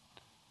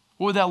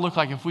 What would that look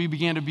like if we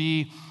began to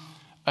be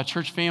a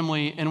church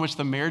family in which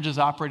the marriage is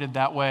operated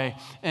that way?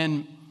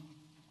 And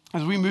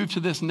as we move to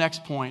this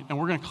next point, and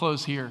we're going to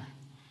close here,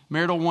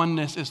 marital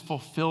oneness is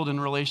fulfilled in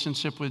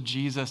relationship with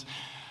Jesus.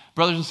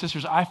 Brothers and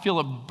sisters, I feel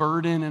a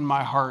burden in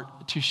my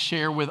heart to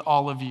share with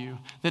all of you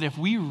that if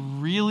we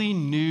really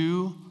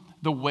knew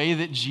the way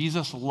that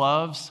Jesus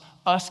loves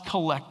us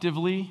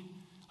collectively,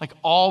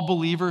 all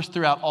believers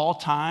throughout all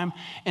time,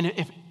 and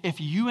if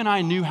you and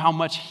I knew how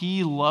much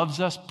he loves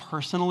us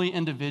personally,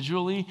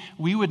 individually,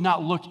 we would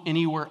not look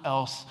anywhere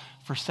else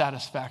for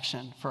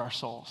satisfaction for our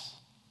souls.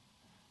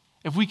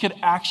 If we could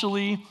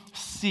actually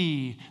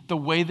see the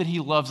way that he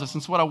loves us.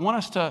 And so what I want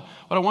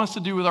us to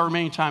do with our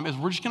remaining time is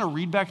we're just going to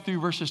read back through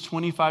verses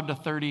 25 to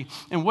 30.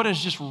 And what has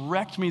just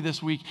wrecked me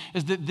this week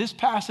is that this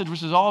passage,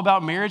 which is all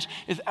about marriage,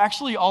 is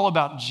actually all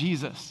about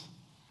Jesus.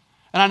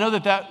 And I know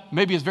that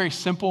maybe is very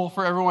simple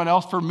for everyone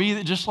else. For me,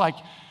 that just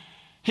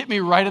hit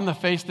me right in the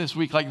face this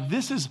week.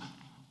 This is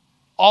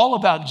all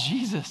about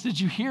Jesus. Did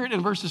you hear it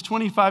in verses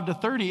 25 to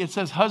 30? It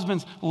says,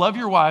 husbands, love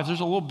your wives. There's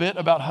a little bit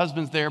about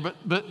husbands there,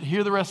 but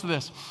hear the rest of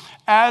this.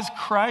 As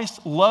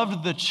Christ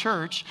loved the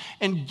church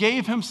and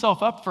gave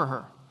himself up for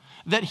her,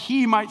 that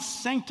he might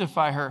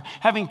sanctify her,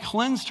 having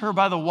cleansed her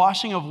by the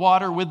washing of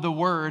water with the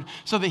word,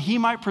 so that he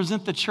might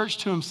present the church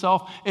to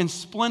himself in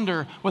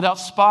splendor, without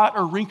spot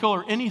or wrinkle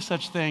or any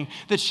such thing,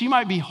 that she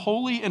might be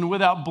holy and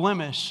without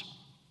blemish.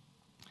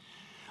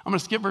 I'm going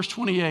to skip verse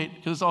 28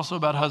 because it's also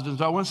about husbands,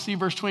 but I want to see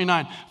verse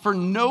 29. For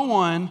no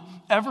one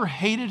ever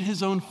hated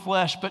his own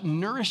flesh, but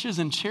nourishes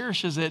and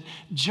cherishes it,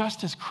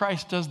 just as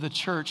Christ does the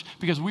church,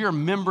 because we are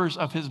members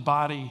of his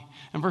body.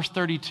 And verse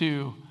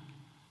 32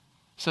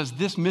 says,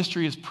 this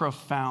mystery is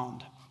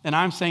profound. And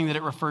I'm saying that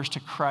it refers to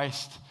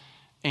Christ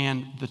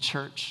and the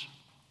church.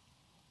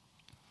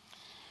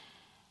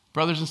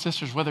 Brothers and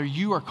sisters, whether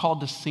you are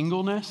called to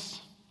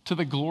singleness, to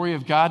the glory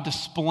of God,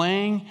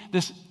 displaying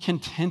this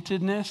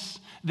contentedness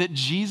that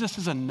Jesus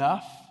is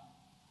enough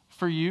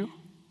for you,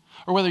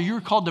 or whether you're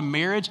called to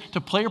marriage,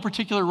 to play a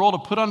particular role, to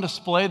put on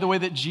display the way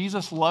that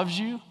Jesus loves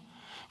you,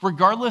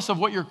 regardless of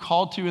what you're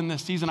called to in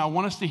this season, I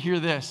want us to hear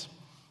this.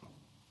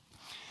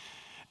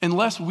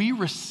 Unless we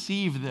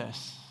receive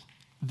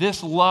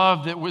this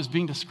love that was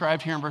being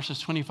described here in verses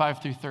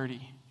 25 through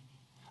 30,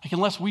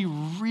 unless we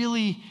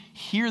really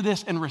hear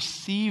this and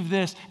receive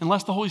this,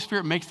 unless the Holy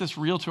Spirit makes this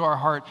real to our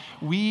heart,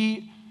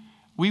 we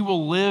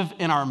will live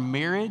in our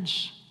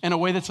marriage in a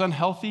way that's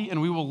unhealthy,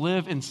 and we will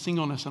live in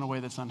singleness in a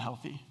way that's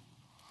unhealthy.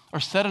 Or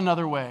said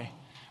another way,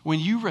 when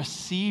you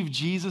receive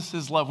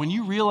Jesus' love, when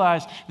you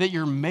realize that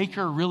your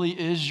maker really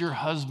is your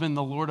husband,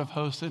 the Lord of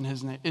hosts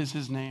is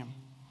his name.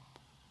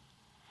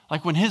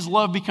 When his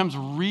love becomes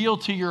real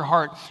to your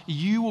heart,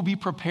 you will be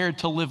prepared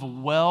to live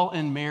well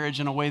in marriage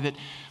in a way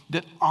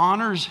that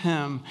honors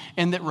him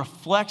and that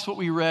reflects what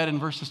we read in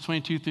verses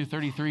 22 through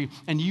 33.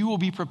 And you will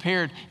be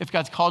prepared, if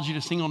God's called you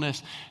to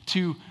singleness,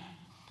 to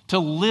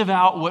live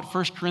out what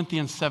 1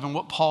 Corinthians 7,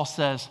 what Paul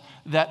says,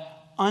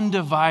 that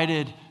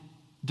undivided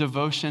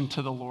devotion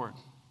to the Lord,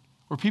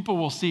 where people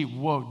will see,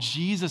 whoa,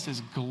 Jesus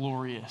is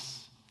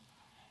glorious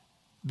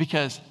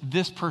because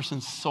this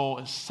person's soul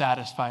is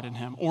satisfied in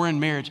him. Or in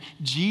marriage,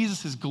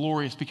 Jesus is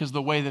glorious because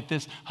the way that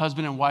this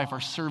husband and wife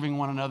are serving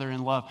one another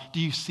in love. Do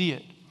you see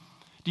it?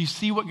 Do you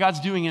see what God's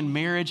doing in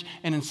marriage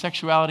and in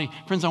sexuality?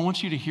 Friends, I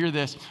want you to hear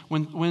this.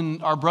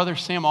 When our brother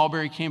Sam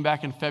Alberry came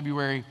back in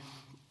February,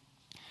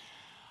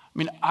 I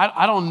mean,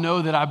 I don't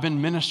know that I've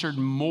been ministered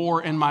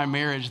more in my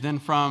marriage than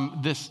from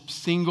this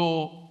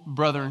single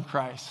brother in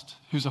Christ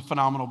who's a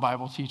phenomenal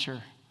Bible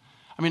teacher.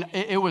 I mean,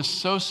 it was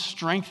so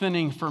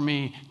strengthening for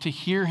me to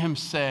hear him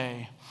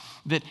say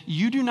that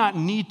you do not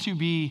need to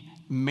be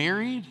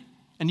married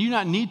and you do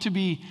not need to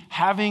be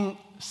having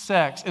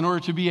sex in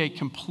order to be a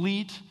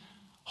complete,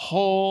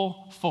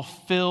 whole,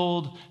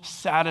 fulfilled,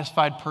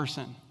 satisfied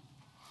person.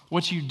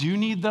 What you do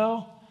need,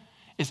 though,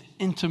 is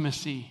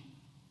intimacy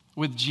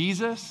with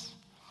Jesus,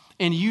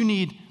 and you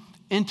need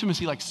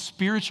intimacy, like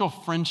spiritual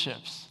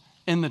friendships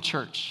in the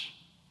church.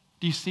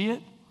 Do you see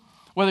it?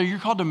 Whether you're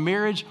called to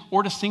marriage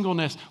or to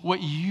singleness,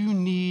 what you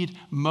need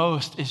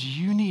most is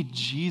you need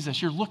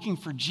Jesus. You're looking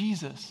for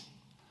Jesus.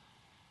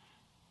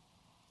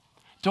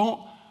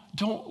 Don't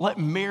let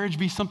marriage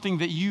be something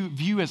that you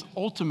view as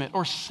ultimate,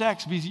 or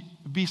sex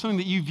be something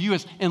that you view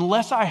as,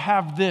 unless I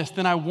have this,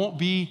 then I won't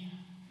be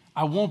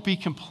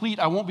complete,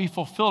 I won't be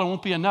fulfilled, I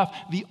won't be enough.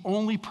 The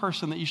only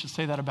person that you should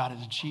say that about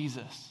is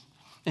Jesus.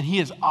 And he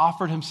has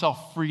offered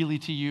himself freely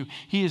to you.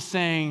 He is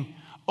saying,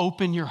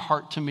 open your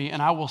heart to me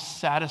and I will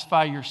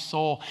satisfy your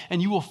soul.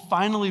 And you will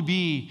finally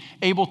be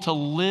able to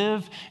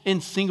live in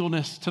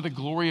singleness to the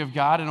glory of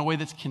God in a way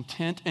that's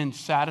content and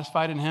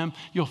satisfied in him.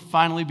 You'll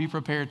finally be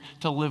prepared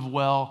to live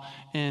well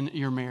in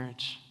your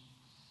marriage.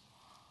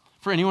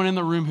 For anyone in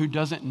the room who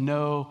doesn't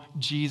know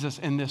Jesus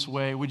in this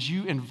way, would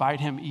you invite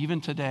him even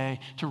today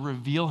to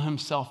reveal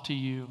himself to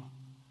you?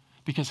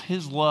 Because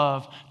his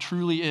love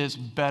truly is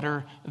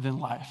better than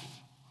life.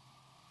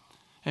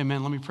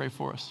 Amen. Let me pray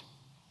for us.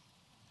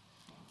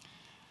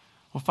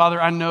 Well, Father,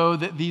 I know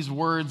that these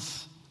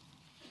words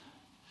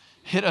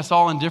hit us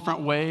all in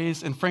different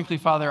ways. And frankly,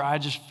 Father, I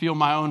just feel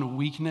my own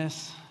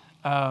weakness,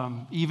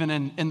 even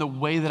in the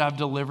way that I've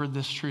delivered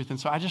this truth. And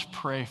so I just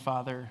pray,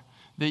 Father,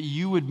 that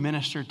you would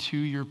minister to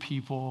your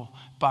people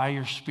by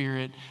your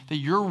Spirit, that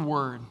your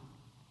word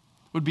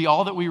would be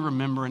all that we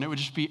remember, and it would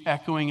just be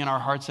echoing in our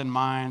hearts and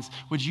minds.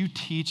 Would you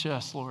teach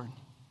us, Lord,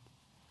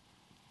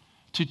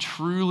 to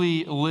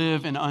truly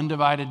live in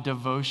undivided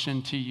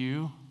devotion to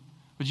you?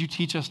 Would you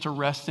teach us to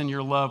rest in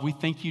your love? We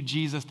thank you,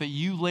 Jesus, that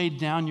you laid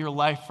down your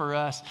life for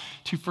us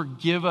to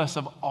forgive us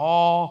of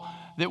all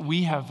that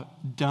we have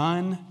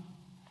done,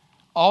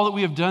 all that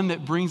we have done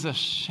that brings us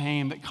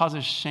shame, that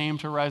causes shame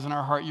to rise in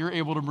our heart. You're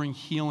able to bring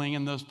healing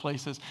in those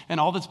places. And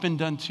all that's been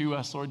done to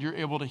us, Lord, you're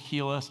able to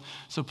heal us.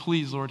 So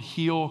please, Lord,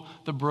 heal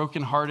the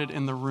brokenhearted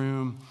in the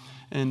room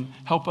and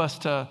help us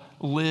to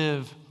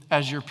live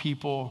as your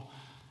people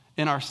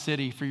in our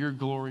city for your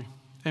glory.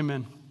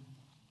 Amen.